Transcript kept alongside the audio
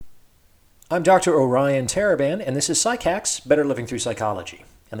I'm Dr. Orion Taraban, and this is PsycHacks, Better Living Through Psychology.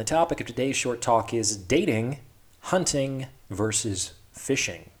 And the topic of today's short talk is dating, hunting versus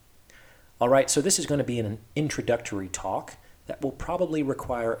fishing. All right, so this is going to be an introductory talk that will probably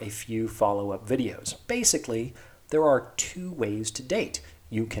require a few follow-up videos. Basically, there are two ways to date.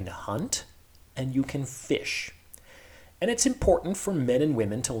 You can hunt and you can fish. And it's important for men and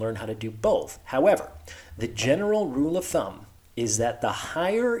women to learn how to do both. However, the general rule of thumb is that the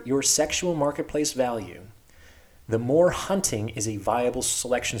higher your sexual marketplace value, the more hunting is a viable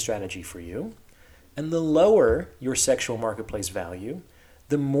selection strategy for you, and the lower your sexual marketplace value,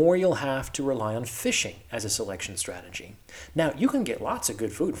 the more you'll have to rely on fishing as a selection strategy. Now, you can get lots of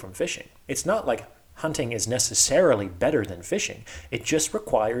good food from fishing. It's not like hunting is necessarily better than fishing. It just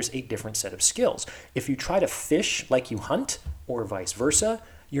requires a different set of skills. If you try to fish like you hunt, or vice versa,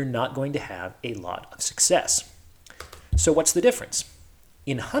 you're not going to have a lot of success. So what's the difference?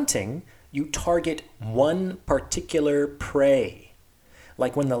 In hunting, you target one particular prey.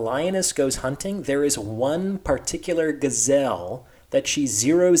 Like when the lioness goes hunting, there is one particular gazelle that she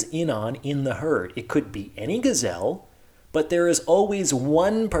zeroes in on in the herd. It could be any gazelle, but there is always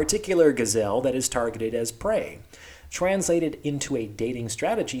one particular gazelle that is targeted as prey. Translated into a dating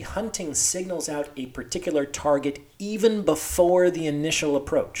strategy, hunting signals out a particular target even before the initial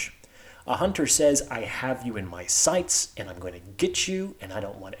approach. A hunter says, I have you in my sights, and I'm going to get you, and I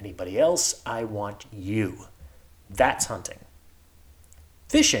don't want anybody else. I want you. That's hunting.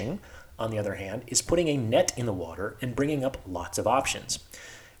 Fishing, on the other hand, is putting a net in the water and bringing up lots of options.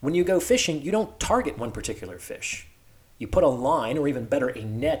 When you go fishing, you don't target one particular fish. You put a line, or even better, a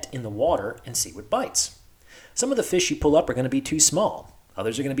net in the water and see what bites. Some of the fish you pull up are going to be too small.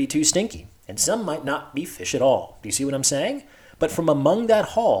 Others are going to be too stinky. And some might not be fish at all. Do you see what I'm saying? But from among that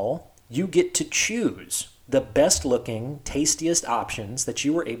haul, you get to choose the best looking, tastiest options that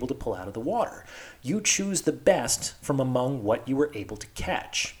you were able to pull out of the water. You choose the best from among what you were able to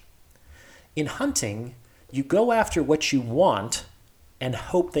catch. In hunting, you go after what you want and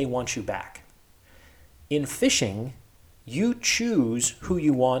hope they want you back. In fishing, you choose who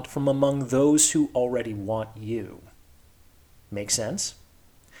you want from among those who already want you. Make sense?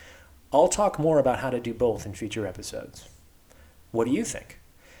 I'll talk more about how to do both in future episodes. What do you think?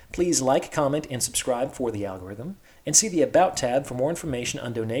 Please like, comment, and subscribe for the algorithm, and see the About tab for more information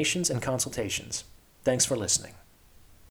on donations and consultations. Thanks for listening.